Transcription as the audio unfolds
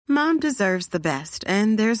Mom deserves the best,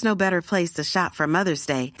 and there's no better place to shop for Mother's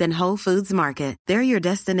Day than Whole Foods Market. They're your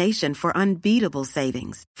destination for unbeatable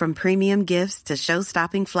savings, from premium gifts to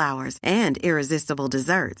show-stopping flowers and irresistible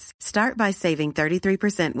desserts. Start by saving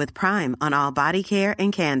 33% with Prime on all body care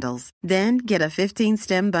and candles. Then get a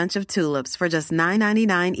 15-stem bunch of tulips for just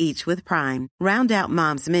 $9.99 each with Prime. Round out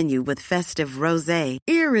Mom's menu with festive rosé,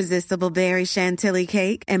 irresistible berry chantilly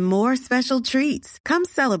cake, and more special treats. Come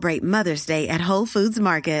celebrate Mother's Day at Whole Foods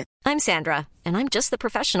Market. I'm Sandra, and I'm just the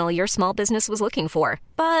professional your small business was looking for.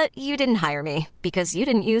 But you didn't hire me because you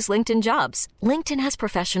didn't use LinkedIn Jobs. LinkedIn has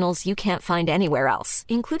professionals you can't find anywhere else,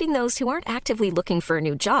 including those who aren't actively looking for a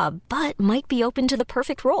new job, but might be open to the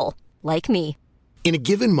perfect role, like me. In a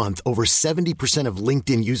given month, over 70% of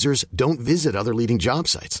LinkedIn users don't visit other leading job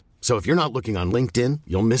sites. So if you're not looking on LinkedIn,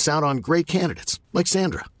 you'll miss out on great candidates like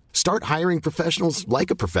Sandra. Start hiring professionals like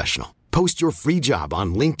a professional. Post your free job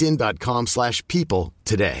on linkedin.com/people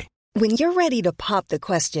today. When you're ready to pop the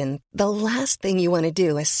question, the last thing you want to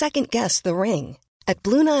do is second-guess the ring. At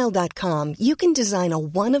BlueNile.com, you can design a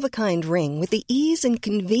one-of-a-kind ring with the ease and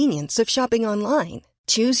convenience of shopping online.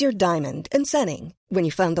 Choose your diamond and setting. When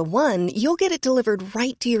you find the one, you'll get it delivered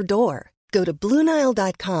right to your door. Go to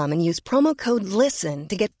BlueNile.com and use promo code LISTEN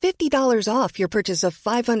to get $50 off your purchase of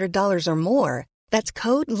 $500 or more. That's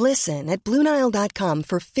code LISTEN at BlueNile.com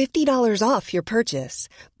for $50 off your purchase.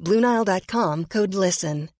 BlueNile.com, code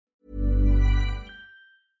LISTEN.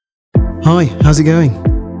 Hi, how's it going?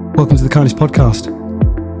 Welcome to the Kindness Podcast.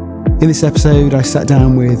 In this episode, I sat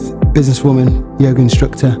down with businesswoman, yoga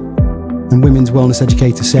instructor, and women's wellness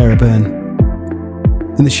educator Sarah Byrne.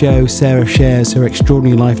 In the show, Sarah shares her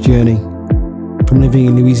extraordinary life journey from living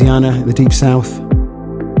in Louisiana in the Deep South,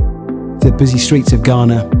 to the busy streets of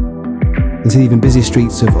Ghana, and to the even busier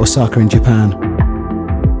streets of Osaka in Japan.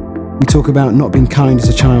 We talk about not being kind as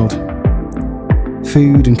a child,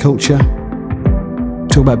 food and culture. We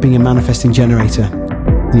talk about being a manifesting generator,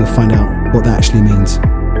 and you'll find out what that actually means.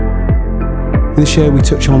 In the show, we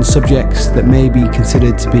touch on subjects that may be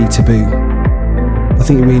considered to be taboo. I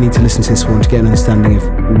think you really need to listen to this one to get an understanding of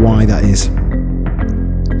why that is.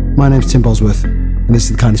 My name's Tim Bosworth, and this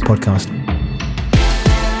is the Kindness Podcast.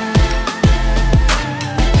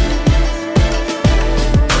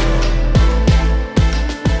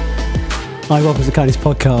 Hi, welcome to the Kindness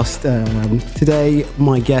Podcast. Today,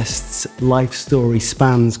 my guest's life story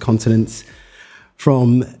spans continents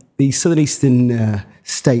from the southeastern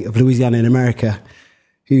state of Louisiana in America,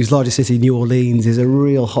 whose largest city, New Orleans, is a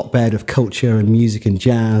real hotbed of culture and music and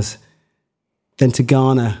jazz, then to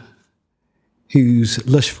Ghana, whose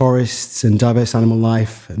lush forests and diverse animal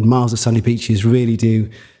life and miles of sunny beaches really do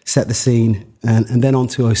set the scene, and then on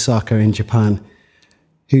to Osaka in Japan,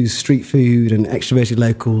 whose street food and extroverted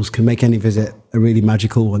locals can make any visit a really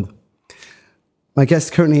magical one. My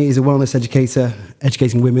guest currently is a wellness educator,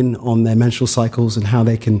 educating women on their menstrual cycles and how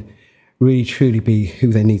they can really truly be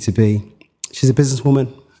who they need to be. She's a businesswoman,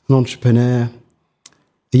 an entrepreneur,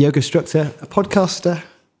 a yoga instructor, a podcaster,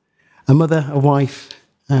 a mother, a wife,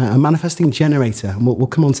 a manifesting generator, and we'll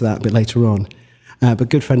come on to that a bit later on. But a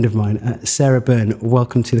good friend of mine, Sarah Byrne,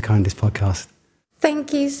 welcome to the Kindness Podcast.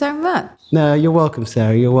 Thank you so much. No, you're welcome,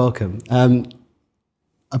 Sarah. You're welcome.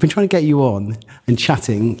 I've been trying to get you on and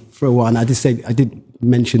chatting for a while. And I did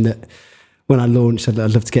mention that when I launched, I'd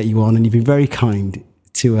love to get you on, and you've been very kind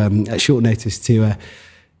to, at short notice, to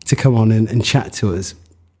come on and chat to us.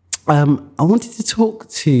 I wanted to talk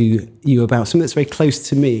to you about something that's very close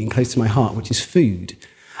to me and close to my heart, which is food.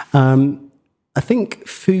 I think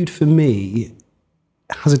food for me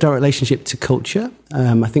has a direct relationship to culture.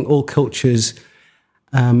 I think all cultures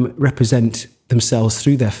represent themselves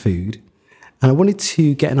through their food. And I wanted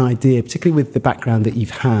to get an idea, particularly with the background that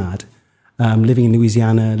you've had, living in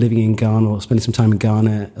Louisiana, living in Ghana, or spending some time in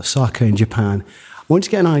Ghana, Osaka in Japan. I wanted to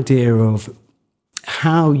get an idea of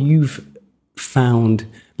how you've found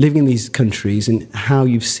living in these countries and how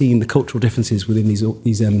you've seen the cultural differences within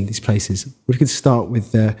these places. We could start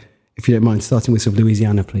with, if you don't mind, starting with sort of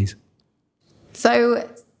Louisiana, please. So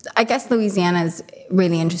I guess Louisiana is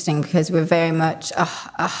really interesting because we're very much a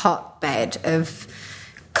hotbed of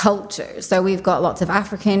culture. So we've got lots of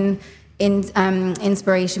African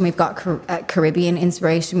inspiration, we've got Caribbean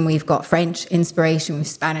inspiration, we've got French inspiration, we've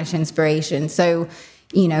Spanish inspiration. So,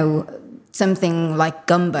 you know, something like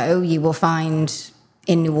gumbo you will find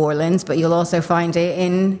in New Orleans, but you'll also find it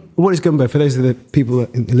in... What is gumbo? For those of the people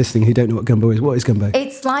listening who don't know what gumbo is, what is gumbo?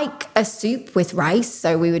 It's like a soup with rice.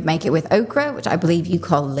 So we would make it with okra, which I believe you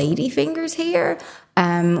call ladyfingers here.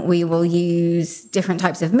 We will use different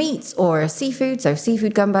types of meats or seafood, so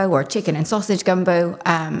seafood gumbo or chicken and sausage gumbo.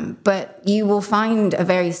 But you will find a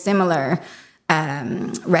very similar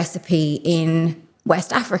recipe in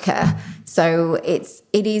West Africa. So it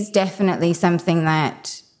is definitely something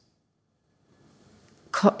that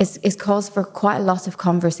is cause for quite a lot of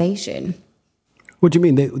conversation. What do you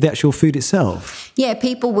mean, the actual food itself? Yeah,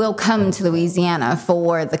 people will come to Louisiana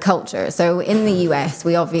for the culture. So in the US,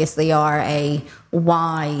 we obviously are a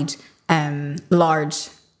wide, large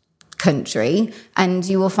country, and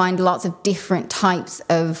you will find lots of different types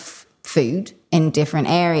of food in different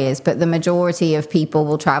areas. But the majority of people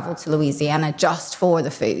will travel to Louisiana just for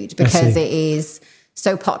the food because it is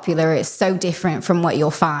so popular. It's so different from what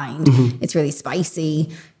you'll find. Mm-hmm. It's really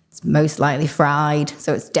spicy. It's most likely fried,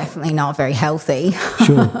 so it's definitely not very healthy.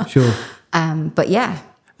 Sure. But yeah.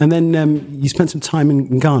 And then you spent some time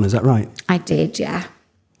in Ghana, is that right? I did, yeah.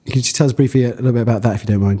 Could you tell us briefly a little bit about that, if you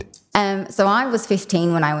don't mind? So I was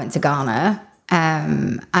 15 when I went to Ghana,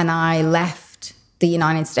 and I left the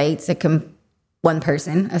United States one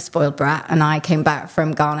person, a spoiled brat, and I came back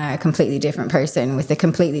from Ghana a completely different person with a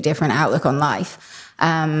completely different outlook on life.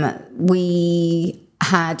 We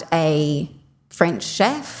had a French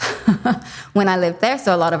chef when I lived there,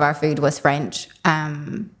 so a lot of our food was French,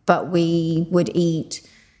 but we would eat,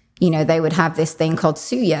 they would have this thing called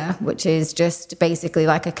suya, which is just basically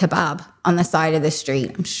like a kebab on the side of the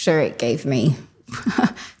street. I'm sure it gave me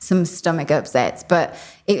some stomach upsets, but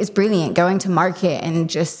it was brilliant going to market and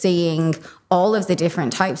just seeing all of the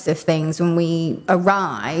different types of things. When we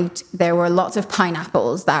arrived, there were lots of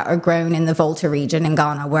pineapples that are grown in the Volta region in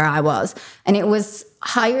Ghana where I was, and it was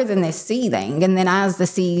higher than this ceiling. And then as the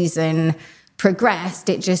season progressed,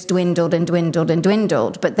 it just dwindled and dwindled and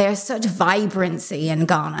dwindled. But there's such vibrancy in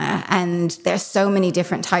Ghana, and there's so many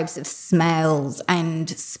different types of smells and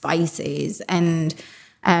spices and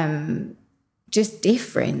just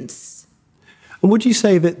difference. And would you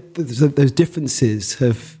say that those differences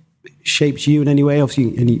have shaped you in any way?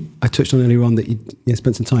 Obviously, I touched on earlier on that you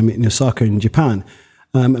spent some time in Osaka in Japan,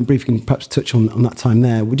 and briefly perhaps touch on that time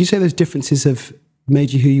there. Would you say those differences have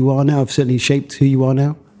made you who you are now, have certainly shaped who you are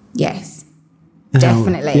now? Yes,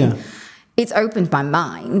 definitely. Yeah. It's opened my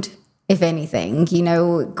mind, if anything.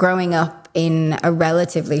 Growing up in a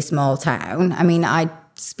relatively small town, I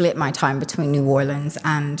split my time between New Orleans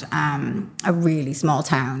and a really small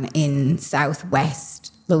town in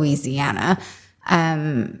southwest Louisiana.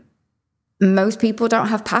 Most people don't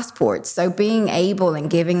have passports. So being able and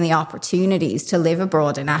giving the opportunities to live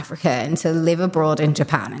abroad in Africa and to live abroad in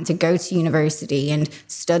Japan and to go to university and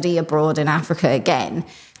study abroad in Africa again,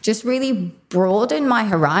 just really broadened my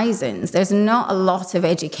horizons. There's not a lot of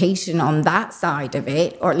education on that side of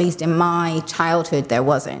it, or at least in my childhood, there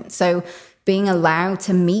wasn't. So being allowed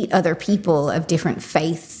to meet other people of different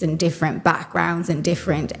faiths and different backgrounds and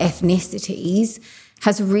different ethnicities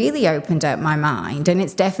has really opened up my mind. And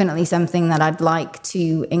it's definitely something that I'd like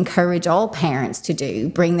to encourage all parents to do,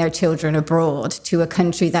 bring their children abroad to a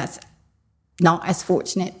country that's not as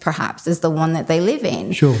fortunate, perhaps, as the one that they live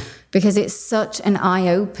in. Sure. Because it's such an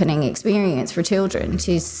eye-opening experience for children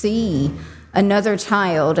to see another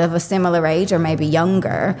child of a similar age or maybe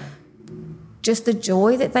younger, just the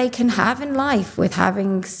joy that they can have in life with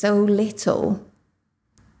having so little,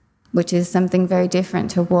 which is something very different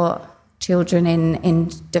to what children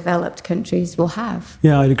in developed countries will have.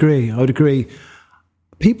 Yeah, I'd agree.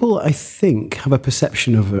 People, I think, have a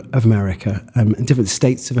perception of America and different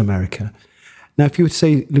states of America. Now, if you were to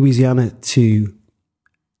say Louisiana to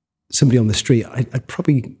somebody on the street, I'd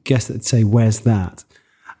probably guess that they'd say, "Where's that?"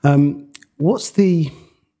 What's the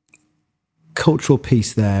cultural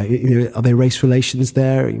piece there? Are there race relations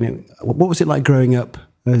there? What was it like growing up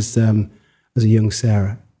as a young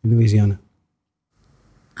Sarah in Louisiana?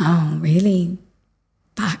 Oh, really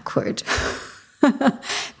backward.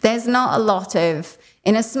 There's not a lot of,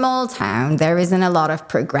 in a small town, there isn't a lot of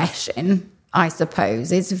progression, I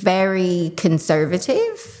suppose. It's very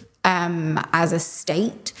conservative as a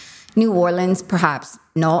state. New Orleans, perhaps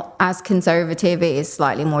not as conservative. It is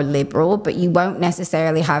slightly more liberal, but you won't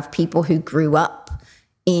necessarily have people who grew up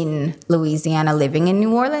in Louisiana living in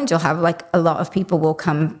New Orleans. You'll have a lot of people will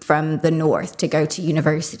come from the north to go to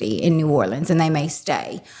university in New Orleans, and they may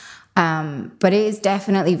stay. But it is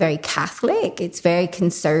definitely very Catholic. It's very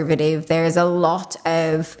conservative. There's a lot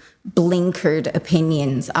of blinkered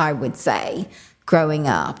opinions, I would say, growing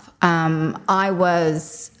up. I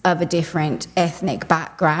was of a different ethnic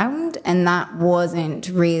background, and that wasn't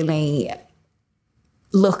really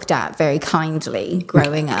looked at very kindly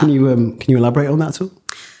growing up. Can you elaborate on that at all?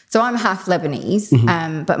 So I'm half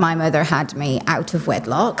Lebanese, but my mother had me out of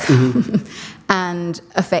wedlock. And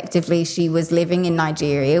effectively, she was living in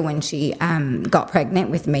Nigeria when she got pregnant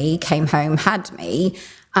with me, came home, had me.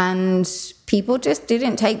 And people just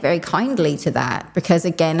didn't take very kindly to that because,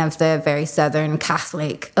 again, of the very Southern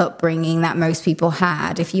Catholic upbringing that most people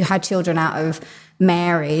had. If you had children out of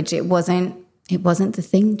marriage, it wasn't the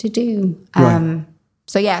thing to do. Right.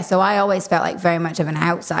 So I always felt like very much of an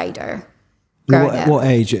outsider growing up. What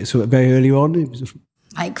age? So very early on? It was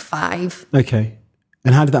Like 5. Okay.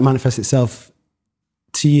 And how did that manifest itself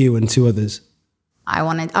to you and to others? I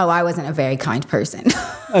wasn't a very kind person.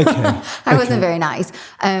 Okay. I wasn't very nice.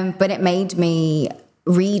 But it made me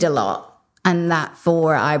read a lot. And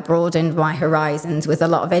I broadened my horizons with a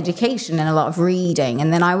lot of education and a lot of reading.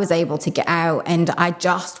 And then I was able to get out and I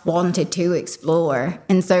just wanted to explore.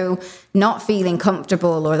 And so not feeling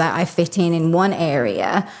comfortable or that I fit in one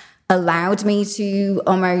area allowed me to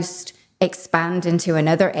almost expand into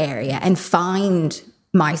another area and find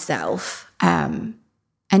myself and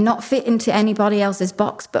not fit into anybody else's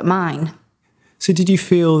box but mine. So did you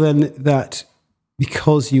feel then that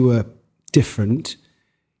because you were different,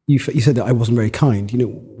 you said that I wasn't very kind,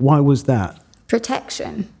 why was that?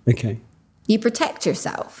 Protection. Okay. You protect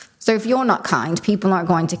yourself. So if you're not kind, people aren't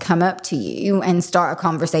going to come up to you and start a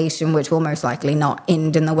conversation which will most likely not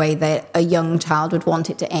end in the way that a young child would want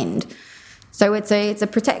it to end. So it's a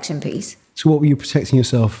protection piece. So what were you protecting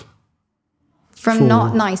yourself from?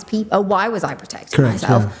 Not nice people. Why was I protecting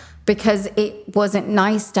myself? Yeah. Because it wasn't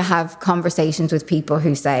nice to have conversations with people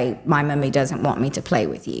who say, my mummy doesn't want me to play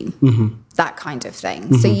with you. Mm-hmm. That kind of thing.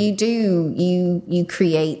 Mm-hmm. So you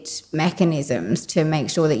create mechanisms to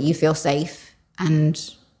make sure that you feel safe and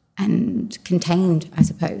contained, I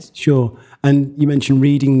suppose. Sure. And you mentioned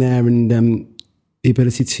reading there and the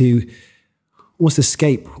ability to almost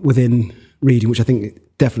escape within reading, which I think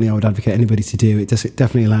definitely I would advocate anybody to do. It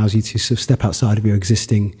definitely allows you to sort of step outside of your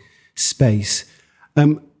existing space.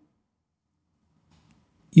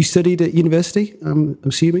 You studied at university, I'm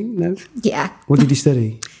assuming, no? Yeah. What did you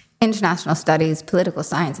study? International studies, political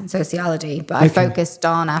science and sociology, but I focused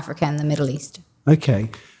on Africa and the Middle East. Okay.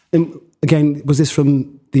 And again, was this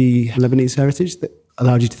from the Lebanese heritage that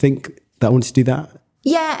allowed you to think that I wanted to do that?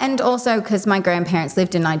 Yeah, and also because my grandparents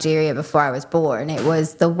lived in Nigeria before I was born. It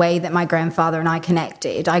was the way that my grandfather and I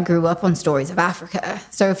connected. I grew up on stories of Africa.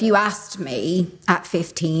 So if you asked me at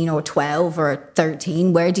 15 or 12 or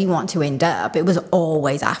 13, where do you want to end up? It was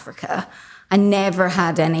always Africa. I never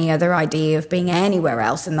had any other idea of being anywhere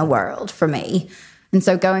else in the world for me. And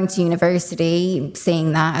so going to university,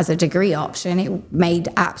 seeing that as a degree option, it made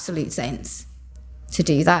absolute sense to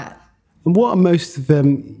do that. And what are most of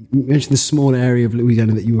them, you mentioned the small area of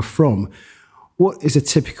Louisiana that you were from. What is a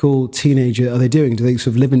typical teenager, are they doing? Do they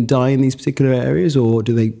sort of live and die in these particular areas, or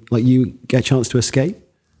do they, like you, get a chance to escape?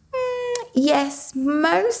 Yes,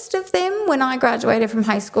 most of them, when I graduated from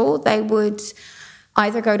high school, they would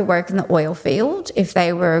either go to work in the oil field if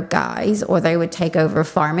they were guys, or they would take over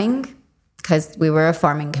farming, because we were a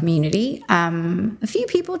farming community. A few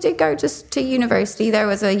people did go just to university. There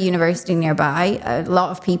was a university nearby. A lot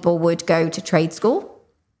of people would go to trade school.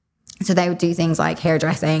 So they would do things like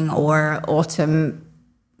hairdressing or auto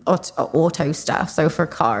stuff, so for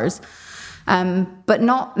cars. But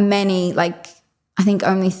not many, like I think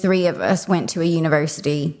only 3 of us went to a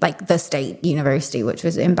university, like the state university, which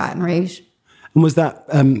was in Baton Rouge. And was that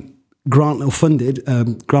grant-led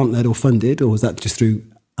or funded, or was that just through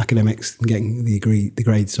academics and getting the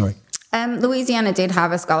grades, sorry? Louisiana did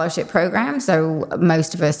have a scholarship program, so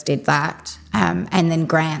most of us did that. And then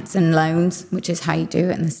grants and loans, which is how you do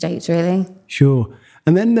it in the States, really. Sure.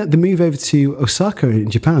 And then the move over to Osaka in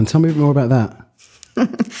Japan. Tell me a bit more about that.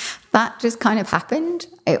 That just kind of happened.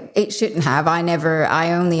 It shouldn't have.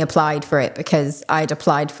 I only applied for it because I'd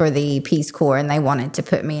applied for the Peace Corps and they wanted to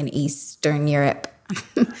put me in Eastern Europe.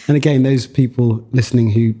 And again, those people listening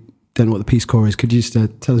who don't know what the Peace Corps is, could you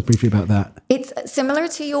just tell us briefly about that? It's similar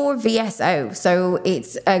to your VSO. So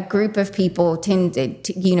it's a group of people,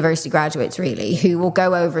 university graduates really, who will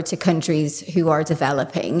go over to countries who are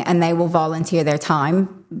developing and they will volunteer their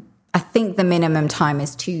time. I think the minimum time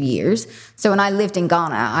is 2 years. So when I lived in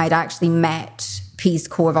Ghana, I'd actually met Peace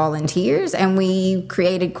Corps volunteers and we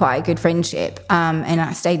created quite a good friendship. And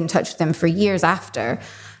I stayed in touch with them for years after.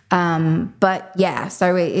 But yeah,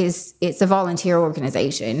 so it's a volunteer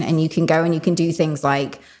organization and you can go and you can do things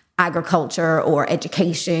like agriculture or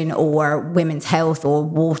education or women's health or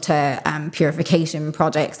water purification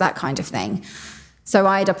projects, that kind of thing. So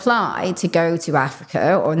I'd applied to go to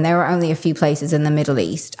Africa, and there were only a few places in the Middle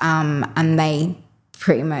East, and they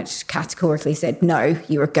pretty much categorically said, no,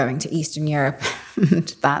 you are going to Eastern Europe.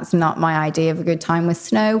 That's not my idea of a good time with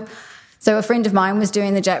snow. So a friend of mine was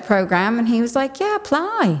doing the JET program, and he was like, yeah,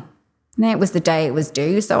 apply. And it was the day it was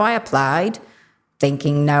due, so I applied.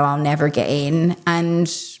 thinking, no, I'll never get in. And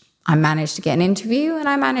I managed to get an interview and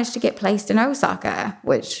I managed to get placed in Osaka,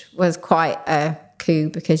 which was quite a coup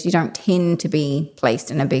because you don't tend to be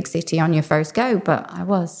placed in a big city on your first go, but I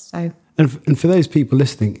was. So. And for those people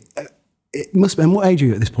listening, it must be, and what age are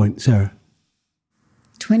you at this point, Sarah?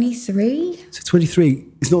 23. So 23,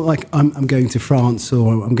 it's not like I'm going to France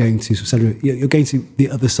or I'm going to you're going to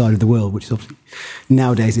the other side of the world, which is obviously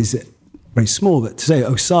nowadays is very small. But to say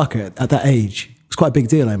Osaka at that age, it's quite a big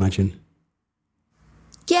deal, I imagine.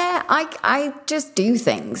 Yeah, I just do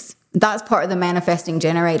things. That's part of the manifesting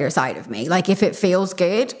generator side of me. Like if it feels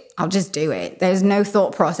good, I'll just do it. There's no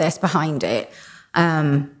thought process behind it.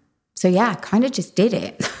 So yeah, kind of just did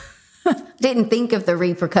it. Didn't think of the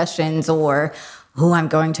repercussions or, I'm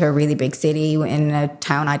going to a really big city in a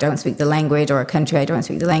town I don't speak the language or a country I don't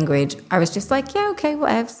speak the language. I was just like, yeah, okay,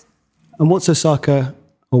 whatevs. And what's Osaka,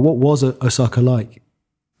 or what was Osaka like?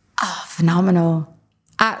 Oh, phenomenal.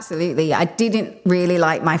 Absolutely. I didn't really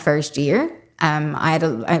like my first year.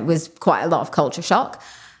 It was quite a lot of culture shock.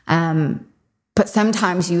 But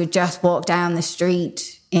sometimes you would just walk down the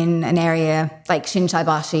street in an area like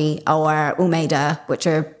Shinsaibashi or Umeda, which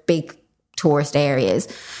are big tourist areas.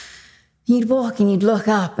 You'd walk and you'd look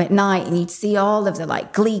up at night and you'd see all of the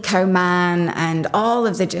like Glico Man and all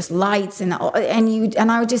of the just lights and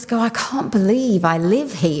I would just go, I can't believe I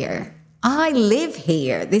live here. I live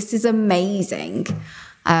here. This is amazing.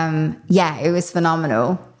 Yeah, it was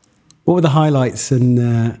phenomenal. What were the highlights and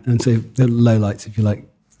so the lowlights, if you like?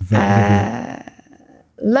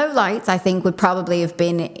 Lowlights, I think, would probably have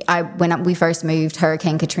been when we first moved.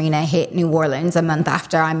 Hurricane Katrina hit New Orleans a month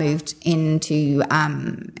after I moved into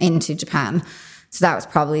Japan, so that was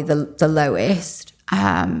probably the lowest.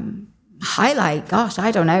 Highlight, gosh,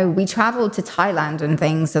 I don't know. We traveled to Thailand and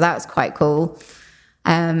things, so that was quite cool.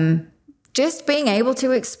 Just being able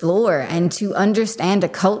to explore and to understand a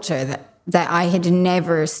culture that I had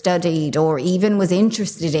never studied or even was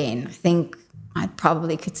interested in. I think I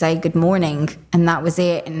probably could say good morning and that was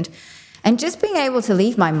it. And just being able to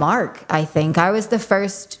leave my mark, I think. I was the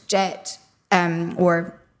first jet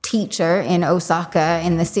or teacher in Osaka,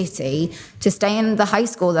 in the city, to stay in the high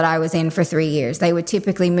school that I was in for 3 years. They would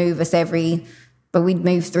typically move us but we'd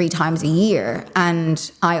move 3 times a year.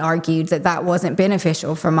 And I argued that wasn't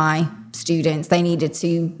beneficial for my students. They needed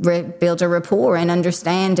to build a rapport and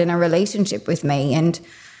understand in a relationship with me. And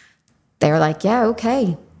they were like, yeah,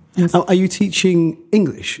 okay. Are you teaching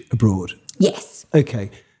English abroad? Yes.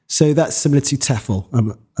 Okay. So that's similar to TEFL,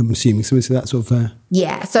 I'm assuming. Similar to that sort of...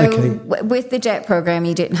 Yeah. So with the JET program,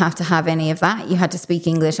 you didn't have to have any of that. You had to speak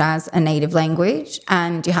English as a native language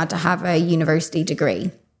and you had to have a university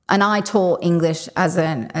degree. And I taught English as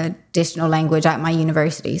an additional language at my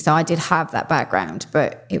university. So I did have that background,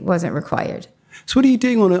 but it wasn't required. So what are you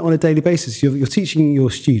doing on a daily basis? You're teaching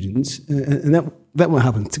your students, and that won't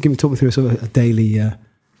happen. Talk me through sort of a daily...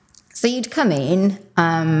 So you'd come in,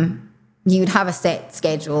 you'd have a set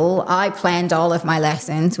schedule. I planned all of my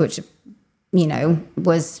lessons, which,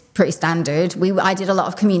 was pretty standard. I did a lot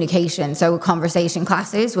of communication, so conversation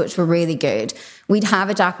classes, which were really good. We'd have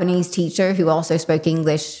a Japanese teacher who also spoke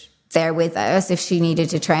English there with us if she needed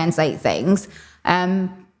to translate things.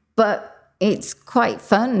 But it's quite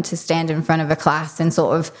fun to stand in front of a class and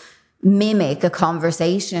sort of mimic a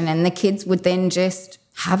conversation, and the kids would then just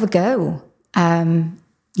have a go.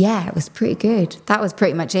 Yeah, it was pretty good. That was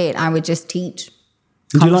pretty much it. I would just teach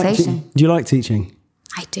conversation. Do you like teaching?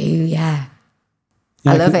 I do, yeah.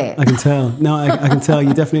 I love it. I can tell. No, I can tell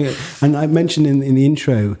you definitely. And I mentioned in the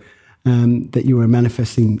intro that you were a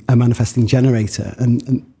manifesting generator.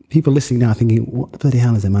 And people listening now are thinking, what the bloody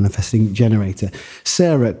hell is a manifesting generator?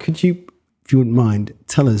 Sarah, could you, if you wouldn't mind,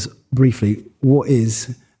 tell us briefly what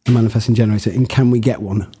is a manifesting generator, and can we get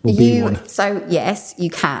one or be one? So yes, you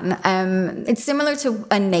can. It's similar to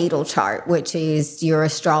a natal chart, which is your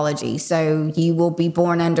astrology. So you will be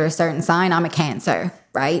born under a certain sign. I'm a Cancer,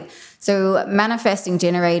 right? So manifesting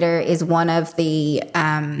generator is one of the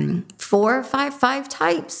 4-5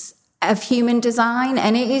 types of human design,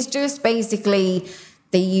 and it is just basically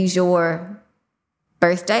they use your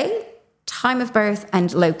birthday, time of birth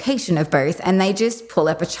and location of birth, and they just pull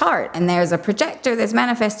up a chart, and there's a projector, there's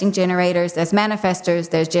manifesting generators, there's manifestors,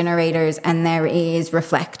 there's generators, and there is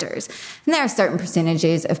reflectors. And there are certain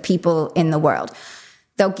percentages of people in the world.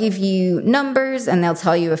 They'll give you numbers and they'll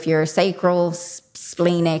tell you if you're sacral,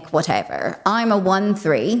 splenic, whatever. I'm a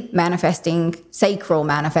 1-3 sacral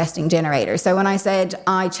manifesting generator. So when I said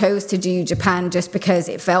I chose to do Japan just because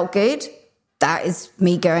it felt good, that is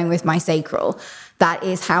me going with my sacral. That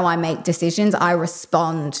is how I make decisions. I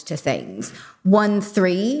respond to things.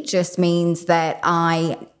 1-3 just means that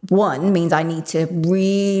I need to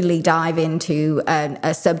really dive into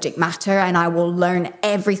a subject matter, and I will learn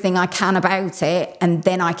everything I can about it, and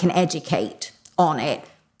then I can educate on it.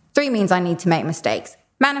 3 means I need to make mistakes.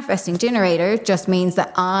 Manifesting generator just means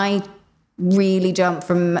that I really jump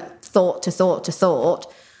from thought to thought to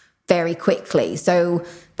thought very quickly. So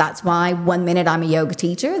that's why 1 minute I'm a yoga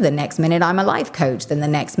teacher, the next minute I'm a life coach, then the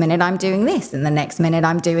next minute I'm doing this, and the next minute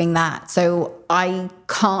I'm doing that. So I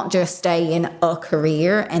can't just stay in a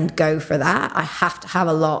career and go for that. I have to have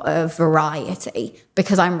a lot of variety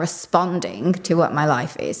because I'm responding to what my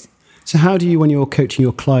life is. So how do you, when you're coaching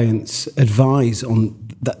your clients, advise on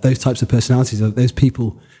those types of personalities, those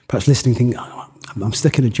people perhaps listening, thinking, oh, I'm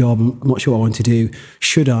stuck in a job, I'm not sure what I want to do.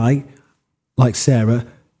 Should I, like Sarah,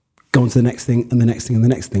 go on to the next thing and the next thing and the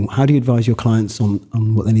next thing? How do you advise your clients on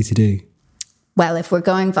what they need to do? Well, if we're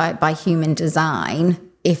going by human design,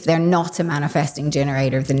 if they're not a manifesting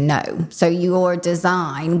generator, then no. So your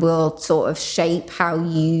design will sort of shape how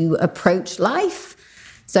you approach life.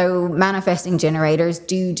 So manifesting generators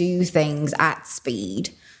do things at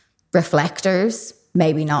speed. Reflectors,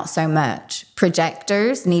 maybe not so much.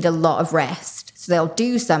 Projectors need a lot of rest. So they'll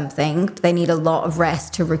do something, but they need a lot of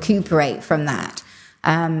rest to recuperate from that.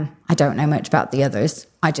 I don't know much about the others.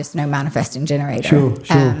 I just know manifesting generator.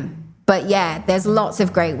 Sure. But yeah, there's lots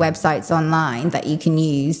of great websites online that you can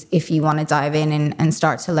use if you want to dive in and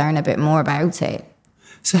start to learn a bit more about it.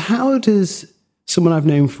 So how does someone I've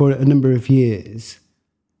known for a number of years,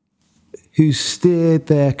 who's steered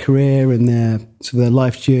their career and their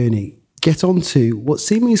life journey, get onto what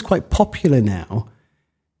seemingly is quite popular now,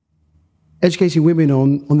 educating women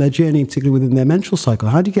on their journey, particularly within their menstrual cycle?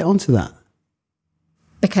 How do you get onto that?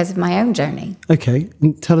 Because of my own journey. Okay,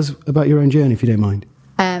 and tell us about your own journey, if you don't mind.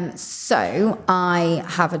 So I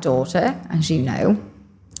have a daughter, as you know.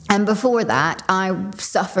 And before that, I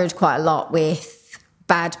suffered quite a lot with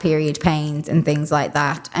bad period pains and things like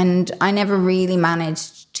that. And I never really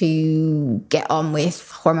managed to get on with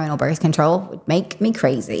hormonal birth control. It would make me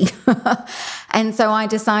crazy. And so I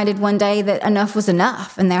decided one day that enough was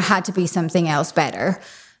enough and there had to be something else better.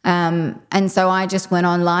 And so I just went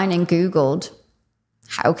online and Googled,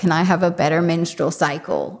 how can I have a better menstrual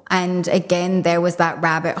cycle? And again, there was that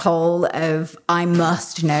rabbit hole of I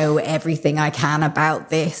must know everything I can about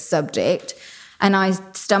this subject. And I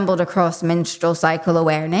stumbled across menstrual cycle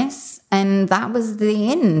awareness, and that was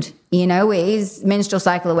the end. You know, menstrual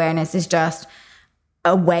cycle awareness is just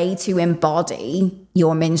a way to embody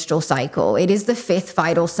your menstrual cycle. It is the 5th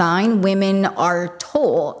vital sign. Women are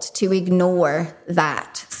taught to ignore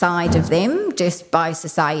that side of them just by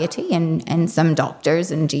society and some doctors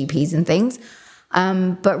and GPs and things.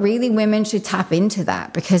 But really women should tap into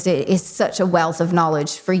that because it is such a wealth of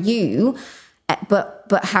knowledge for you, but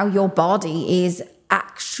how your body is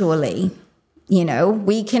actually, you know,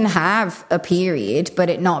 we can have a period, but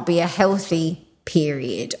it not be a healthy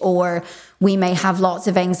period, or we may have lots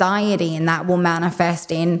of anxiety and that will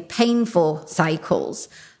manifest in painful cycles.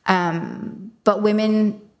 But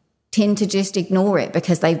women tend to just ignore it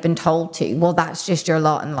because they've been told to. Well, that's just your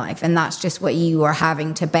lot in life and that's just what you are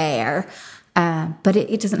having to bear. But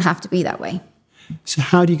it doesn't have to be that way. So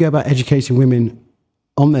how do you go about educating women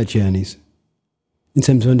on their journeys in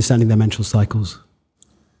terms of understanding their menstrual cycles?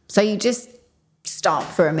 So you just stop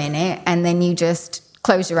for a minute and then you just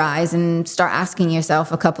close your eyes and start asking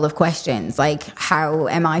yourself a couple of questions like, how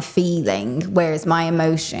am I feeling? Where's my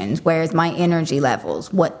emotions? Where's my energy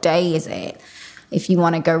levels? What day is it? If you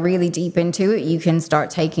want to go really deep into it, you can start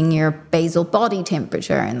taking your basal body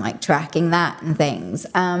temperature and like tracking that and things.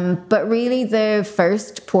 But really the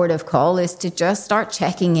first port of call is to just start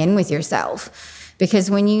checking in with yourself.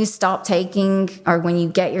 Because when you stop taking, or when you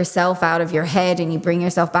get yourself out of your head and you bring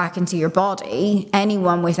yourself back into your body,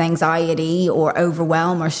 anyone with anxiety or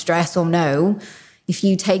overwhelm or stress will know, if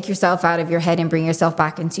you take yourself out of your head and bring yourself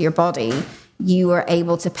back into your body, you are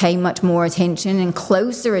able to pay much more attention and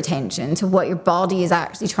closer attention to what your body is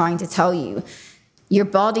actually trying to tell you. Your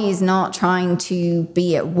body is not trying to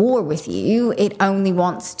be at war with you. It only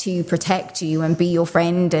wants to protect you and be your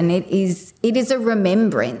friend. And it is a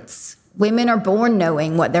remembrance. Women are born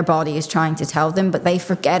knowing what their body is trying to tell them, but they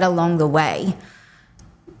forget along the way.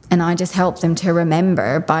 And I just help them to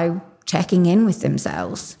remember by checking in with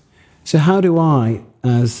themselves. So how do I,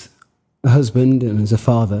 as a husband and as a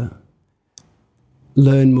father,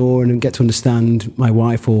 learn more and get to understand my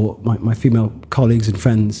wife or my female colleagues and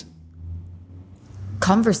friends?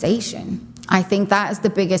 Conversation. I think that is the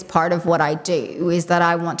biggest part of what I do, is that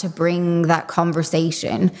I want to bring that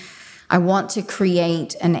conversation. I want to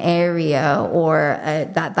create an area or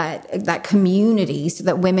that community so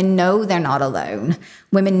that women know they're not alone.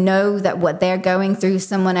 Women know that what they're going through,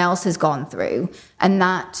 someone else has gone through. And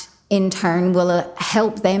that in turn will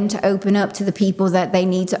help them to open up to the people that they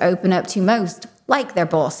need to open up to most, like their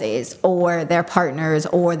bosses or their partners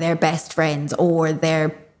or their best friends or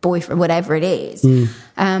their boyfriend, whatever it is.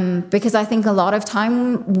 Because I think a lot of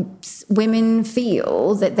time women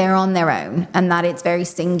feel that they're on their own and that it's very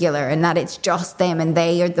singular and that it's just them and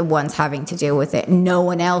they are the ones having to deal with it. No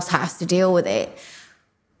one else has to deal with it,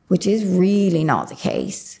 which is really not the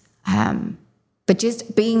case. But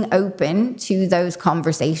just being open to those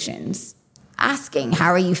conversations, asking, how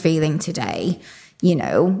are you feeling today? You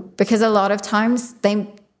know, because a lot of times they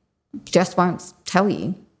just won't tell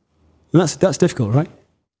you. And that's difficult, right?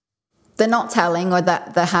 The not telling or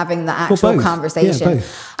the having the actual conversation. Yeah,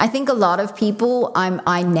 both. I think a lot of people,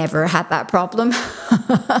 I never had that problem.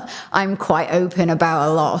 I'm quite open about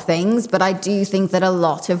a lot of things, but I do think that a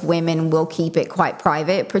lot of women will keep it quite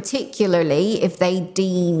private, particularly if they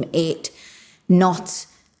deem it not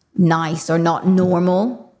nice or not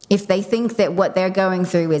normal. If they think that what they're going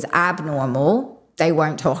through is abnormal, they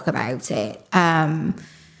won't talk about it.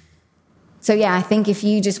 So yeah, I think if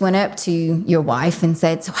you just went up to your wife and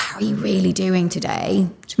said, so how are you really doing today?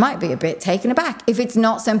 She might be a bit taken aback if it's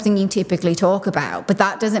not something you typically talk about. But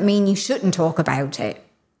that doesn't mean you shouldn't talk about it.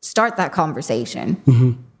 Start that conversation.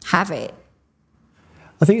 Mm-hmm. Have it.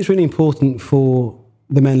 I think it's really important for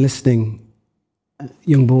the men listening,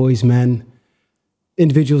 young boys, men,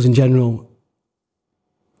 individuals in general,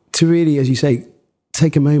 to really, as you say,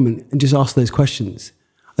 take a moment and just ask those questions.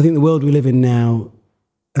 I think the world we live in now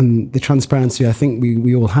and the transparency I think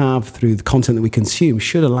we all have through the content that we consume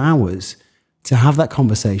should allow us to have that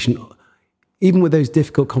conversation, even with those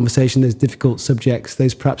difficult conversations, those difficult subjects,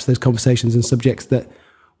 those conversations and subjects that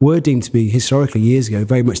were deemed to be historically years ago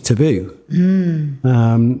very much taboo.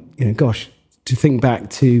 To think back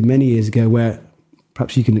to many years ago where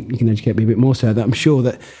perhaps you can educate me a bit more so that I'm sure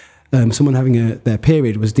that someone having their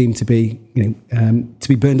period was deemed to be to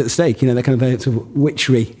be burned at the stake, that kind of sort of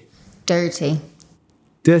witchery.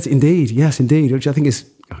 Dirty, indeed. Yes, indeed. Which I think is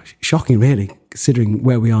shocking, really, considering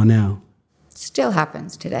where we are now. Still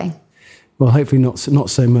happens today. Well, hopefully not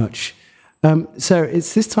so much. Sarah,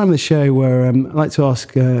 it's this time of the show where I'd like to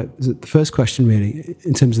ask the first question, really,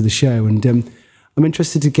 in terms of the show. And I'm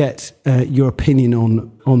interested to get your opinion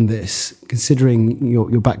on this, considering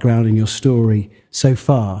your background and your story so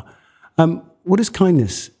far. What does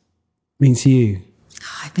kindness mean to you?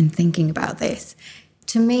 I've been thinking about this.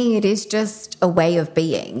 To me, it is just a way of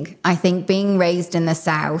being. I think being raised in the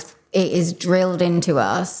South, it is drilled into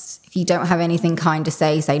us. If you don't have anything kind to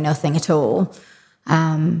say nothing at all.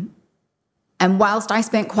 And whilst I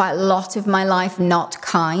spent quite a lot of my life not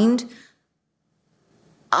kind,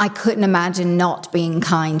 I couldn't imagine not being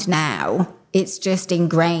kind now. It's just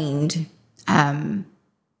ingrained.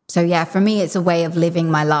 So yeah, for me, it's a way of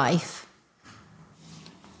living my life.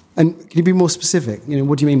 And can you be more specific?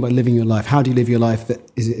 What do you mean by living your life? How do you live your life that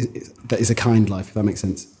is a kind life, if that makes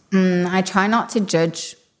sense? I try not to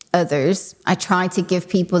judge others. I try to give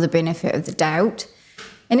people the benefit of the doubt.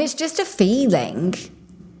 And it's just a feeling.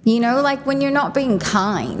 Like when you're not being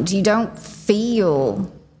kind, you don't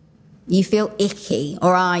feel... You feel icky,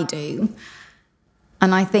 or I do.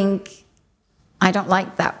 And I think I don't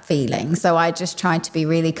like that feeling. So I just try to be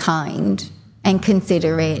really kind and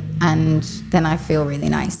considerate, and then I feel really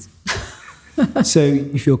nice. So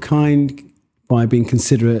you feel kind by being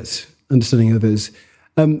considerate, understanding others.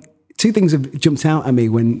 Two things have jumped out at me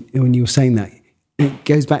when you were saying that. It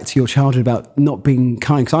goes back to your childhood about not being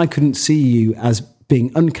kind, because I couldn't see you as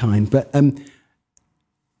being unkind. But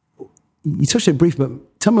you touched on it briefly,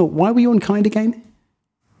 but tell me, why were you unkind again?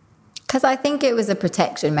 Because I think it was a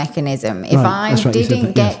protection mechanism. If I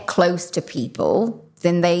didn't get close to people,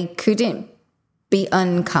 then they couldn't be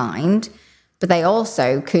unkind, but they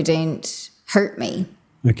also couldn't hurt me.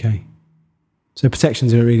 Okay. So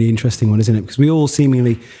protection's a really interesting one, isn't it? Because we all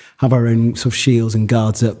seemingly have our own sort of shields and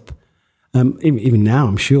guards up, even now,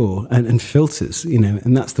 I'm sure, and filters,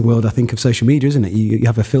 and that's the world, I think, of social media, isn't it? You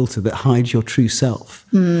have a filter that hides your true self.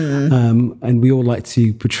 And we all like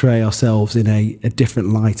to portray ourselves in a different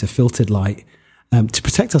light, a filtered light, to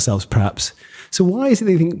protect ourselves, perhaps. So why is it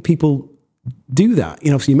that you think people do that?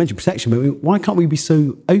 Obviously you mentioned protection, but why can't we be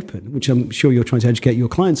so open, which I'm sure you're trying to educate your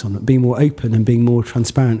clients on, being more open and being more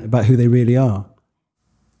transparent about who they really are?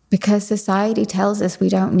 Because society tells us we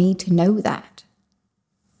don't need to know that.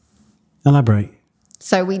 Elaborate.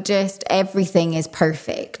 So everything is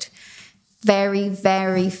perfect. very,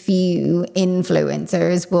 very few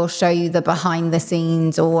influencers will show you the behind the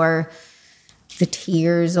scenes or the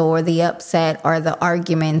tears or the upset or the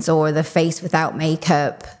arguments or the face without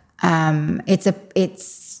makeup. It's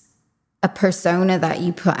a persona that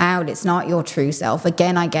you put out. It's not your true self.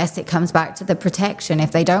 Again, I guess it comes back to the protection.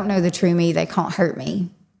 If they don't know the true me, they can't hurt me.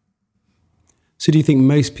 So do you think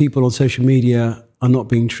most people on social media are not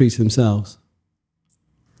being true to themselves?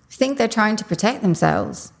 I think they're trying to protect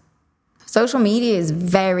themselves. Social media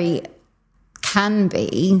can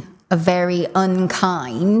be a very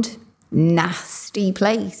unkind, nasty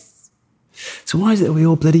place. So why is it that we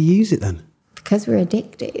all bloody use it then? Because we're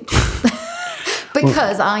addicted.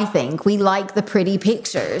 Because I think we like the pretty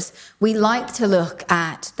pictures. We like to look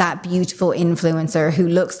at that beautiful influencer who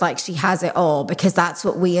looks like she has it all because that's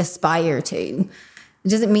what we aspire to. It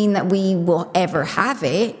doesn't mean that we will ever have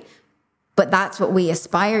it, but that's what we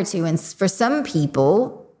aspire to. And for some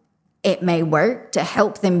people, it may work to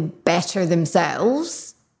help them better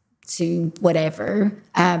themselves to whatever.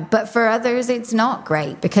 But for others, it's not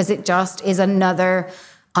great because it just is another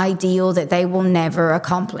ideal that they will never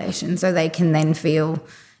accomplish. And so they can then feel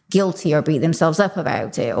guilty or beat themselves up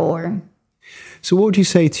about it. So what would you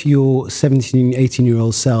say to your 17,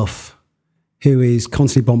 18-year-old self who is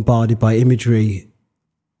constantly bombarded by imagery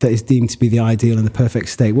that is deemed to be the ideal and the perfect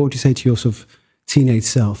state? What would you say to your sort of teenage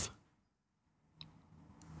self?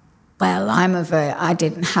 Well, I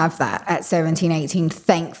didn't have that at 17, 18,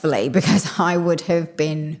 thankfully, because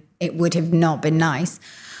it would have not been nice.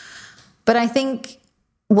 But I think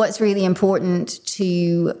what's really important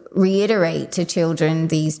to reiterate to children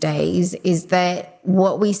these days is that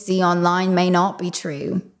what we see online may not be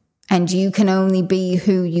true, and you can only be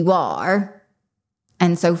who you are.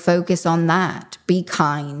 And so focus on that. Be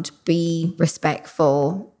kind, be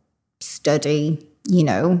respectful, study,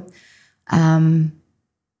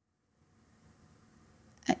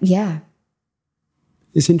 yeah.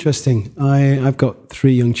 It's interesting. I've got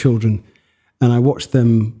 3 young children and I watch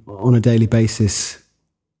them on a daily basis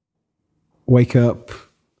wake up,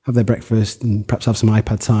 have their breakfast and perhaps have some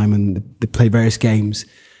iPad time and they play various games.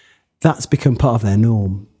 That's become part of their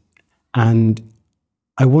norm. And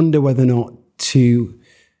I wonder whether or not to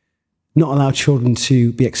not allow children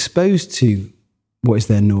to be exposed to what is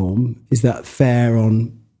their norm, is that fair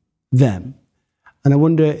on them? And I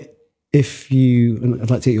wonder if you, and I'd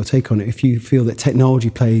like to get your take on it, if you feel that technology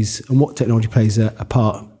plays, and what technology plays a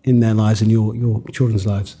part in their lives and your children's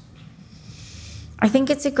lives. I think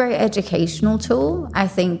it's a great educational tool. I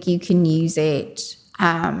think you can use it.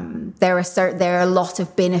 There are a lot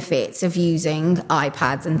of benefits of using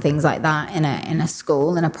iPads and things like that in a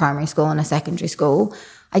school, in a primary school and a secondary school.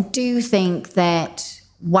 I do think that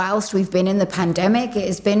whilst we've been in the pandemic, it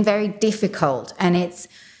has been very difficult, and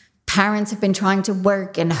parents have been trying to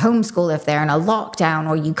work and homeschool if they're in a lockdown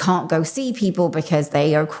or you can't go see people because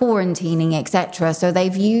they are quarantining, etc. So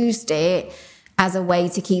they've used it as a way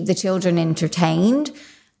to keep the children entertained.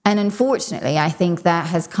 And unfortunately, I think that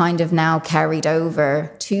has kind of now carried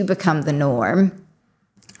over to become the norm.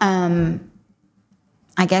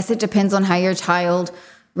 I guess it depends on how your child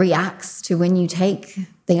reacts to when you take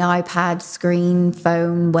the iPad, screen,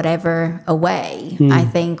 phone, whatever away. I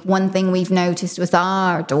think one thing we've noticed with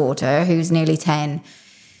our daughter, who's nearly 10,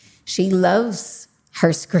 she loves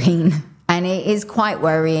her screen. And it is quite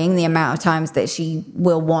worrying the amount of times that she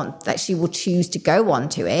will choose to go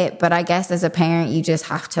onto it. But I guess as a parent, you just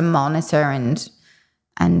have to monitor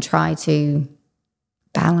and try to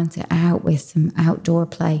balance it out with some outdoor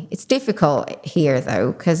play. It's difficult here,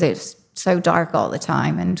 though, because it's so dark all the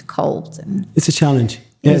time and cold. And it's a challenge.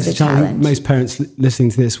 Yeah, it's a challenge. Most parents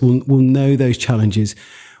listening to this will know those challenges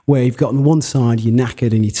where you've got on the one side, you're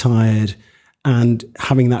knackered and you're tired, and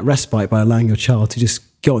having that respite by allowing your child to just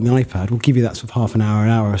go on the iPad will give you that sort of half an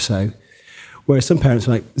hour or so. Whereas some parents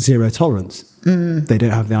are like zero tolerance. They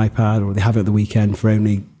don't have the iPad, or they have it at the weekend for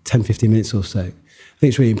only 10, 15 minutes or so. I think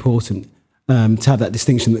it's really important to have that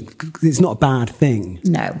distinction that it's not a bad thing.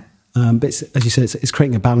 No. But it's, as you said, it's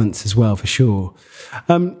creating a balance as well, for sure.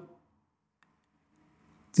 The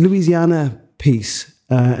Louisiana piece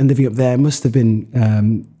and living up there must have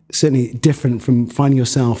been certainly different from finding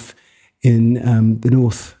yourself in the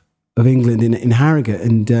north of England, in Harrogate.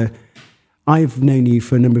 And I've known you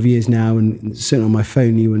for a number of years now, and certainly on my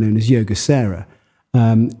phone you were known as Yoga Sarah.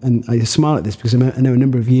 And I smile at this because I know a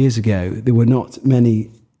number of years ago there were not many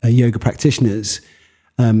yoga practitioners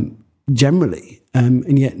generally,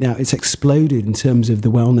 and yet now it's exploded in terms of the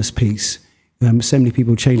wellness piece. So many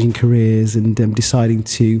people changing careers and deciding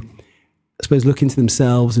to, I suppose, look into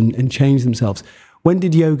themselves and change themselves. When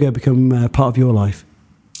did yoga become part of your life?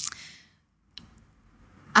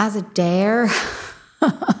 As a dare,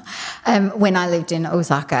 when I lived in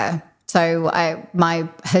Osaka. So my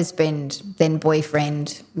husband, then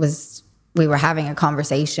boyfriend, we were having a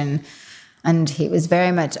conversation, and he was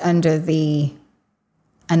very much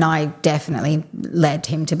and I definitely led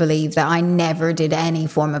him to believe that I never did any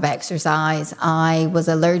form of exercise. I was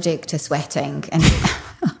allergic to sweating, and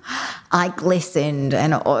I glistened,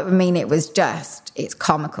 and I mean, it's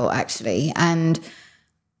comical actually. And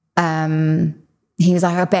he was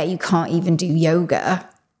like, I bet you can't even do yoga.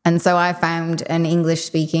 And so I found an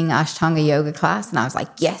English-speaking Ashtanga yoga class, and I was like,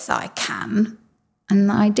 yes, I can.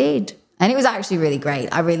 And I did. And it was actually really great.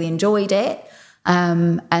 I really enjoyed it.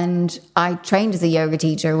 And I trained as a yoga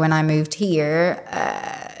teacher when I moved here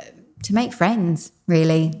to make friends,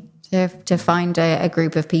 really, to find a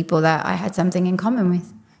group of people that I had something in common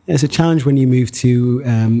with. It's a challenge when you move to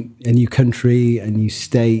a new country, a new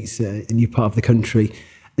state, a new part of the country,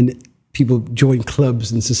 and people join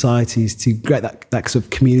clubs and societies to get that sort of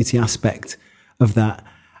community aspect of that.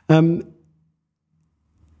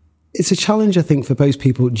 It's a challenge, I think, for both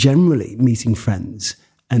people generally meeting friends,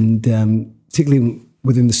 and particularly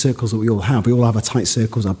within the circles that we all have. We all have our tight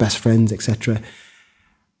circles, our best friends, etc.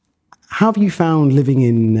 How have you found living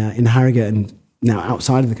in Harrogate and now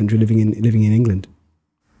outside of the country, living in England?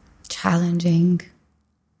 Challenging.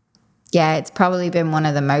 Yeah, it's probably been one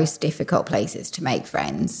of the most difficult places to make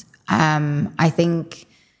friends. I think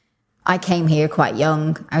I came here quite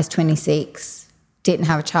young. I was 26, didn't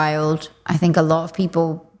have a child. I think a lot of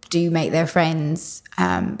people do make their friends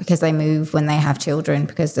because they move when they have children,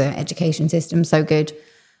 because the education system's so good.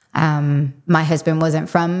 My husband wasn't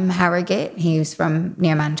from Harrogate. He was from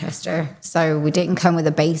near Manchester. So we didn't come with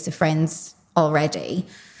a base of friends already.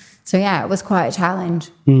 So yeah, it was quite a challenge.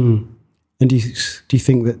 Mm. And do you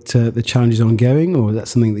think that the challenge is ongoing, or is that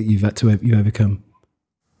something that you've had to overcome?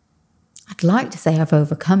 I'd like to say I've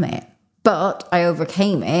overcome it, but I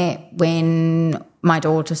overcame it when my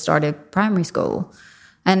daughter started primary school.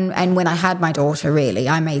 And when I had my daughter, really,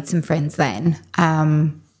 I made some friends then.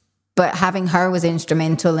 But having her was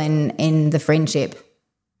instrumental in the friendship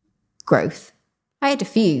growth. I had a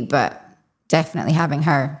few, but definitely having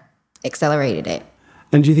her accelerated it.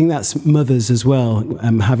 And do you think that's mothers as well,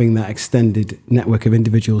 having that extended network of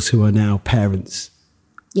individuals who are now parents?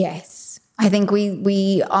 Yes. I think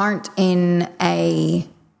we're not in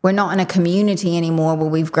a community anymore where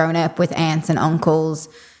we've grown up with aunts and uncles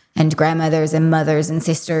and grandmothers and mothers and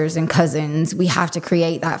sisters and cousins. We have to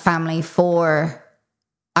create that family for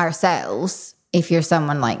ourselves if you're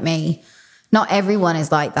someone like me. Not everyone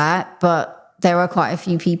is like that, but there are quite a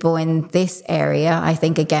few people in this area, I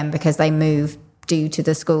think, again, because they moved due to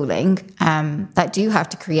the schooling, that do have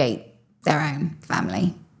to create their own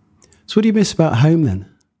family. So what do you miss about home then?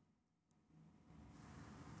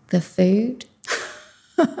 The food.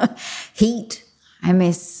 Heat. I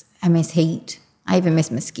miss heat. I even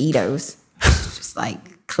miss mosquitoes. It's just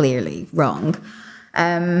like clearly wrong.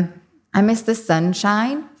 I miss the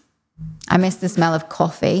sunshine. I miss the smell of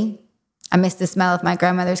coffee. I miss the smell of my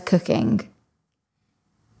grandmother's cooking.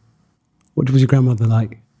 What was your grandmother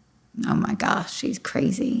like? Oh my gosh, she's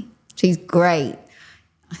crazy. She's great.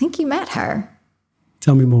 I think you met her.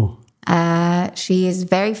 Tell me more. She is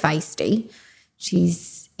very feisty.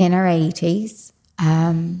 She's in her 80s.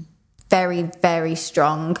 Very, very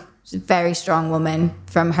strong. She's a very strong woman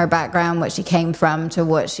from her background, what she came from to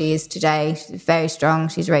what she is today. She's very strong.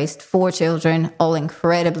 She's raised 4 children, all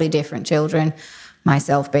incredibly different children,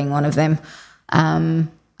 myself being one of them.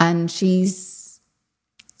 And she's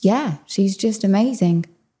just amazing.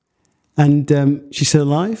 And she's still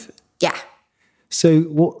alive? Yeah. So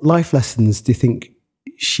what life lessons do you think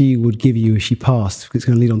she would give you as she passed? It's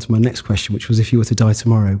going to lead on to my next question, which was, if you were to die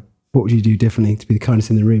tomorrow, what would you do differently to be the kindest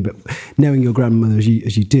in the room? But knowing your grandmother as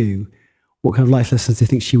you do, what kind of life lessons do you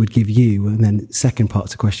think she would give you? And then second part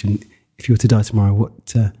to the question, if you were to die tomorrow, what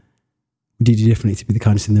would you do differently to be the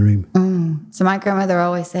kindest in the room? So my grandmother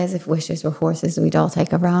always says, if wishes were horses, we'd all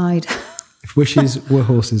take a ride. If wishes were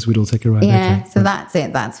horses, we'd all take a ride. Yeah, okay. So that's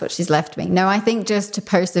it. That's what she's left me. No, I think just to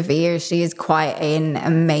persevere. She is quite an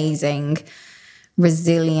amazing,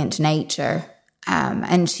 resilient nature.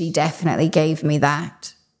 And she definitely gave me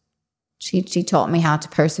that. She taught me how to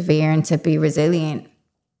persevere and to be resilient.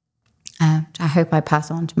 I hope I pass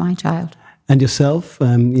on to my child. And yourself,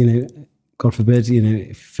 God forbid,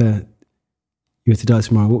 if you were to die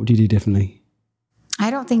tomorrow, what would you do differently? I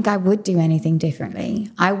don't think I would do anything differently.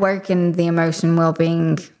 I work in the emotion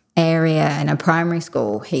wellbeing area in a primary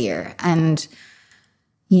school here. And,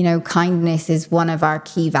 kindness is one of our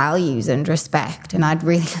key values, and respect. And I'd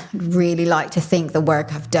really like to think the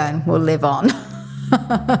work I've done will live on.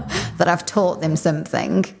 that I've taught them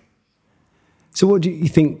something. So what do you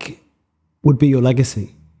think would be your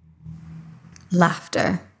legacy?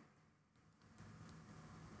 Laughter.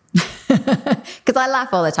 Because I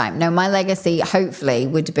laugh all the time. No, my legacy, hopefully,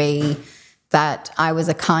 would be that I was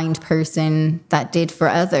a kind person that did for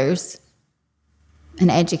others, an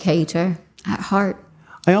educator at heart.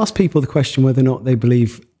 I ask people the question whether or not they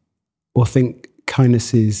believe or think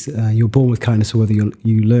kindness is, you're born with kindness, or whether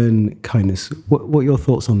you learn kindness. What are your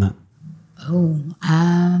thoughts on that?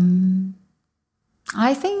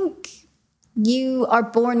 I think you are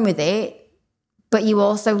born with it, but you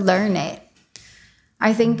also learn it.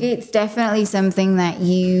 I think it's definitely something that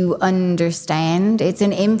you understand. It's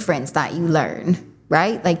an inference that you learn,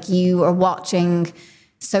 right? Like you are watching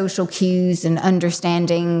social cues and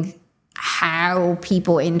understanding how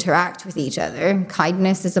people interact with each other.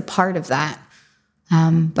 Kindness is a part of that.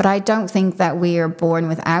 But I don't think that we are born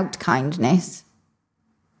without kindness.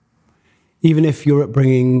 Even if your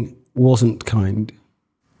upbringing wasn't kind?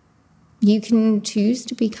 You can choose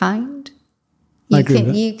to be kind. I agree with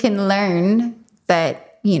that. You can learn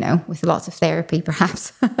that, with lots of therapy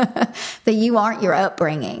perhaps, that you aren't your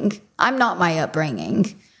upbringing. I'm not my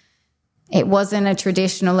upbringing. It wasn't a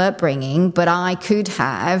traditional upbringing, but I could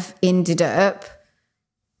have ended up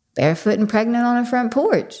barefoot and pregnant on a front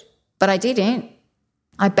porch. But I didn't.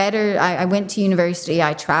 I went to university,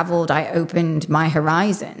 I traveled, I opened my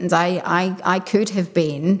horizons. I could have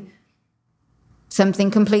been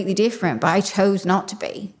something completely different, but I chose not to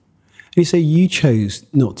be. You say you chose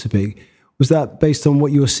not to be. Was that based on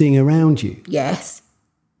what you were seeing around you? Yes.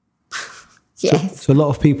 Yes. So a lot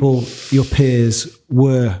of people, your peers,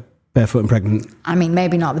 were barefoot and pregnant. I mean,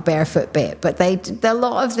 maybe not the barefoot bit, but a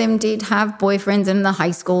lot of them did have boyfriends in the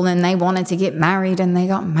high school, and they wanted to get married, and they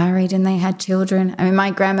got married, and they had children. I mean, my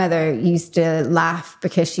grandmother used to laugh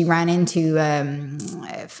because she ran into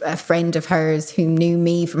a friend of hers who knew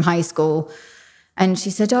me from high school. And she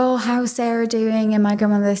said, "Oh, how's Sarah doing?" And my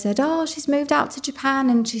grandmother said, "Oh, she's moved out to Japan."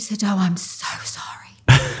 And she said, "Oh, I'm so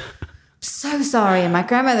sorry." So sorry. And my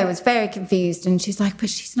grandmother was very confused. And she's like, "But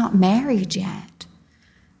she's not married yet."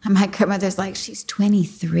 And my grandmother's like, "She's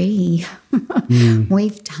 23.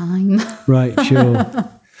 We've time." Right, sure.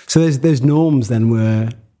 So there's norms then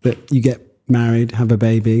that you get married, have a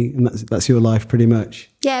baby, and that's your life pretty much.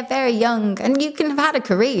 Yeah, very young. And you can have had a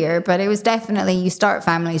career, but it was definitely, you start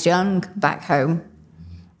families young back home.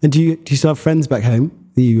 And do you still have friends back home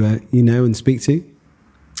that you know and speak to?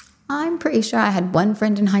 I'm pretty sure I had one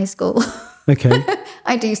friend in high school. Okay.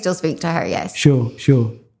 I do still speak to her, yes. Sure.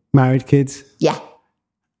 Married, kids? Yeah.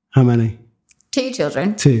 How many? 2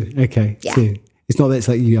 children. 2, okay. Yeah. 2. It's not that it's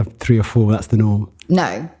like you have 3 or 4, that's the norm.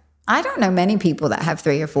 No. I don't know many people that have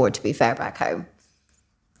 3 or 4, to be fair, back home.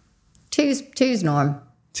 Two's norm.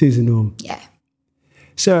 2's the norm. Yeah.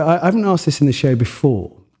 So I haven't asked this in the show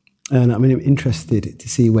before, and I'm interested to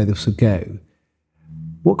see where this will go.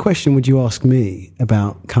 What question would you ask me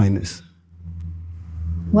about kindness?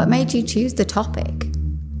 What made you choose the topic?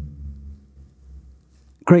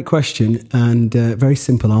 Great question, and very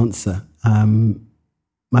simple answer.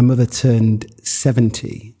 My mother turned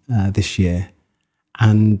 70 this year,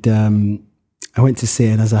 and I went to see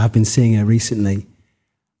her, and as I have been seeing her recently,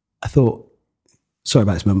 I thought, sorry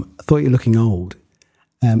about this, Mum, I thought you're looking old.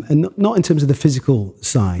 And not in terms of the physical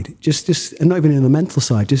side, just and not even in the mental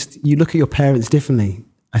side, just you look at your parents differently,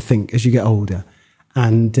 I think, as you get older.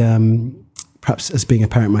 And perhaps as being a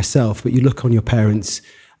parent myself, but you look on your parents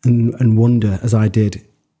and wonder, as I did,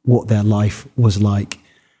 what their life was like.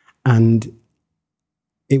 And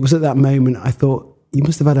it was at that moment I thought, you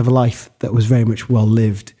must have had a life that was very much well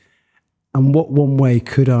lived. And what one way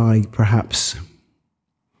could I perhaps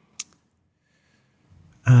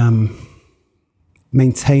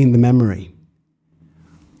maintain the memory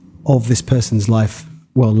of this person's life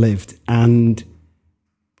well lived? And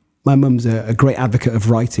my mum's a great advocate of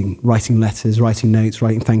writing letters, writing notes,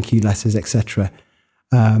 writing thank you letters, etc.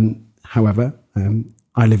 However,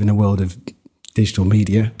 I live in a world of digital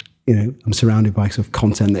media. I'm surrounded by sort of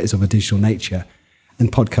content that is of a digital nature,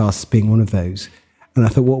 and podcasts being one of those. And I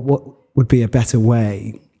thought, what would be a better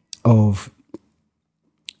way of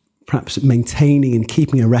perhaps maintaining and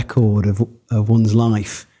keeping a record of one's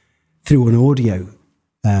life through an audio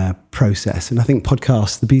process? And I think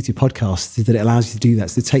the beauty of podcasts is that it allows you to do that,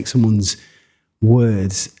 so to take someone's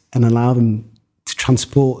words and allow them to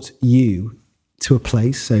transport you to a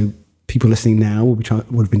place. So people listening now would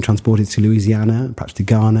have been transported to Louisiana, perhaps to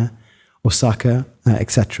Ghana, Osaka,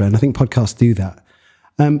 etc. And I think podcasts do that.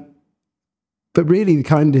 But really, the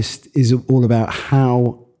kindness is all about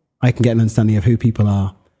how I can get an understanding of who people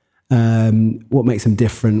are What makes them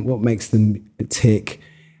different? What makes them tick?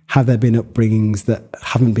 Have there been upbringings that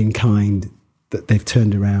haven't been kind, that they've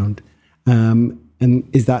turned around? And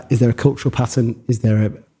is there a cultural pattern? Is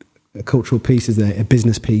there a cultural piece? Is there a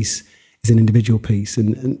business piece? Is an individual piece?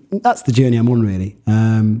 And that's the journey I'm on, really.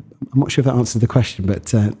 I'm not sure if that answers the question, but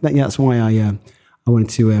that's why I wanted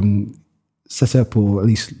to set up, or at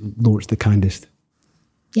least launch, The Kindest.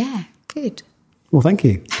 Yeah, good. Well, thank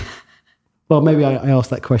you. Well, maybe I asked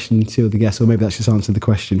that question to the guests, or maybe that's just answered the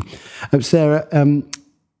question. Sarah,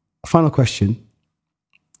 final question.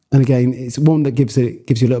 And again, it's one that gives you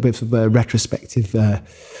a little bit of a retrospective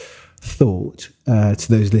thought to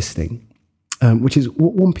those listening, which is,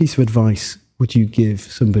 what one piece of advice would you give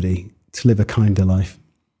somebody to live a kinder life?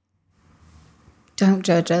 Don't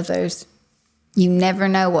judge others. You never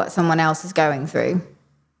know what someone else is going through.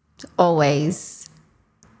 Always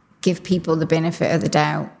give people the benefit of the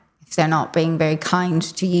doubt. If they're not being very kind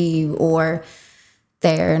to you, or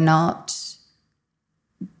they're not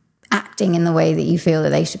acting in the way that you feel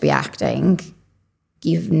that they should be acting,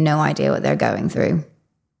 you've no idea what they're going through.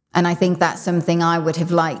 And I think that's something I would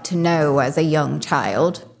have liked to know as a young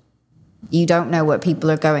child. You don't know what people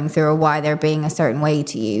are going through or why they're being a certain way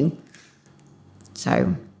to you.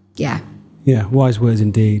 So, yeah. Yeah, wise words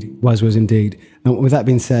indeed. Wise words indeed. And with that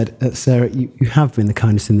being said, Sarah, you have been the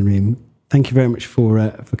kindest in the room. Thank you very much for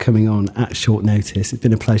coming on at short notice. It's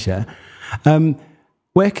been a pleasure.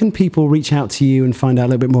 Where can people reach out to you and find out a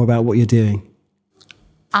little bit more about what you're doing?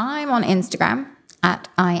 I'm on Instagram at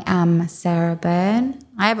I am Sarah Byrne.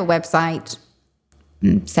 I have a website,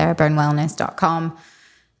 sarahburnewellness.com.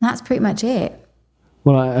 That's pretty much it.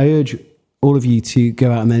 Well, I urge all of you to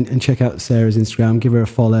go out and check out Sarah's Instagram, give her a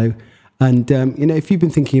follow. And, if you've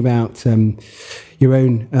been thinking about your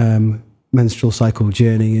own menstrual cycle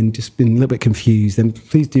journey and just been a little bit confused, then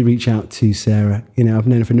please do reach out to Sarah. I've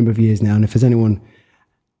known her for a number of years now, and if there's anyone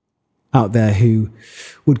out there who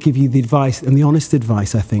would give you the advice and the honest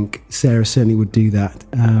advice, I think Sarah certainly would do that.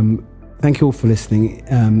 Thank you all for listening.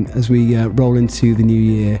 As we roll into the new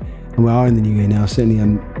year, and we are in the new year now, certainly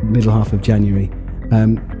middle half of January,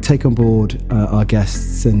 take on board our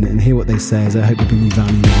guests and hear what they say, as I hope they bring you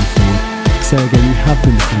value moving forward. Sarah, again, you have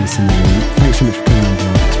been the kindest in the room. Thanks so much for coming on,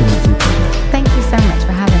 John. It's been an absolute pleasure. Thank you so much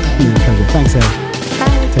for having me. Pleasure. Thanks, Sarah.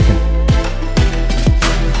 Bye. Take care.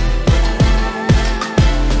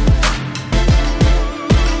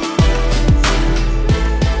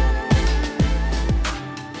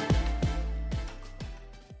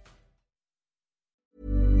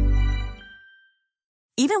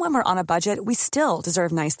 Even when we're on a budget, we still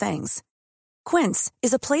deserve nice things. Quince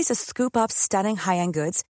is a place to scoop up stunning high-end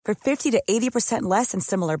goods for 50 to 80% less than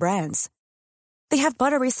similar brands. They have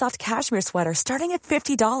buttery soft cashmere sweaters starting at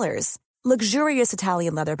 $50, luxurious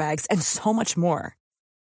Italian leather bags, and so much more.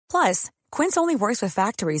 Plus, Quince only works with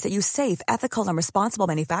factories that use safe, ethical, and responsible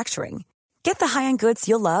manufacturing. Get the high-end goods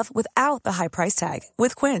you'll love without the high price tag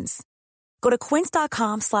with Quince. Go to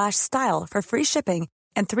quince.com/style for free shipping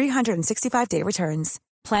and 365-day returns.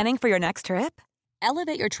 Planning for your next trip?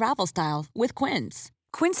 Elevate your travel style with Quince.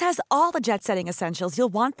 Quince has all the jet-setting essentials you'll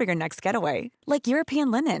want for your next getaway, like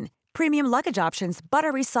European linen, premium luggage options,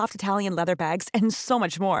 buttery soft Italian leather bags, and so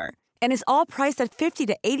much more. And is all priced at 50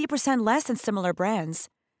 to 80% less than similar brands.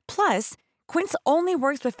 Plus, Quince only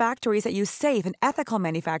works with factories that use safe and ethical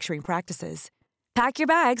manufacturing practices. Pack your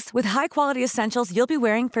bags with high-quality essentials you'll be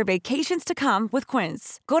wearing for vacations to come with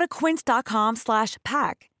Quince. Go to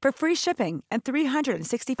quince.com/pack for free shipping and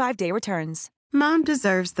 365-day returns. Mom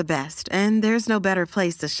deserves the best, and there's no better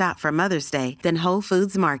place to shop for Mother's Day than Whole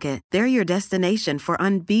Foods Market. They're your destination for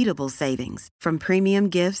unbeatable savings, from premium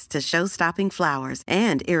gifts to show-stopping flowers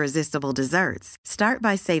and irresistible desserts. Start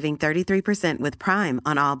by saving 33% with Prime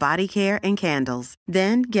on all body care and candles.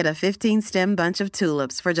 Then get a 15-stem bunch of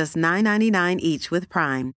tulips for just $9.99 each with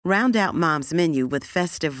Prime. Round out Mom's menu with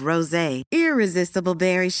festive rosé, irresistible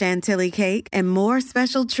berry chantilly cake, and more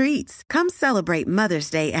special treats. Come celebrate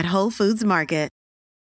Mother's Day at Whole Foods Market.